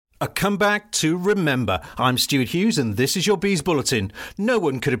A comeback to remember. I'm Stuart Hughes and this is your Bees Bulletin. No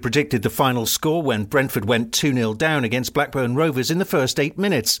one could have predicted the final score when Brentford went 2-0 down against Blackburn Rovers in the first 8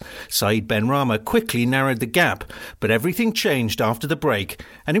 minutes. Saeed Benrahma quickly narrowed the gap, but everything changed after the break,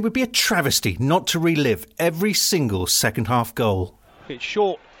 and it would be a travesty not to relive every single second-half goal. It's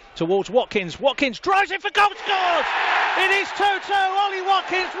short towards Watkins. Watkins drives it for goal, scores! It is 2-2. Ollie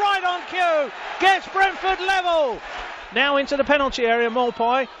Watkins right on cue. Gets Brentford level. Now into the penalty area,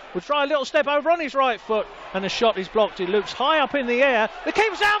 Maupay will try a little step over on his right foot, and the shot is blocked. It looks high up in the air. The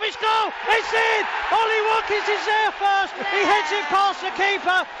keeper's out of his goal. It's in. Ollie Watkins is there first. He heads it past the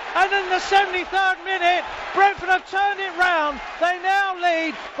keeper, and in the 73rd minute, Brentford have turned it round. They now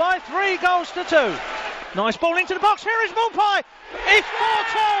lead by 3-2. Nice ball into the box. Here is Maupay. It's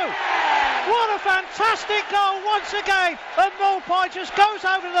 4-2. What a fantastic goal once again. And Maupay just goes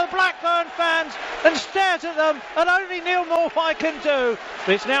over to the Blackburn fans and stares at them, and only Neil Maupay can do.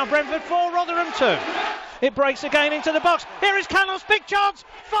 It's now Brentford 4, Rotherham 2. It breaks again into the box. Here is Canos, big chance.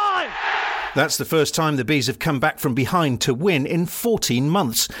 5. That's the first time the Bees have come back from behind to win in 14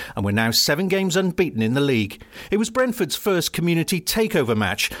 months, and we're now 7 games unbeaten in the league. It was Brentford's first community takeover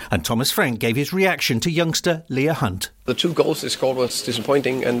match, and Thomas Frank gave his reaction to youngster Leah Hunt. The 2 goals they scored was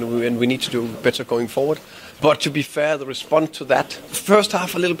disappointing, and we need to do better going forward. But to be fair, the response to that, first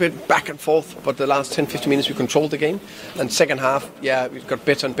half a little bit back and forth, but the last 10-15 minutes we controlled the game. And second half, we've got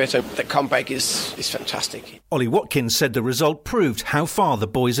better and better. The comeback is fantastic. Ollie Watkins said the result proved how far the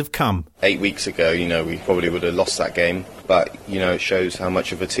boys have come. 8 weeks ago, we probably would have lost that game. But, it shows how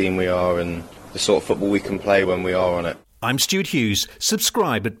much of a team we are and the sort of football we can play when we are on it. I'm Stuart Hughes.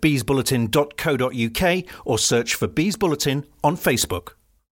 Subscribe at beesbulletin.co.uk or search for Bees Bulletin on Facebook.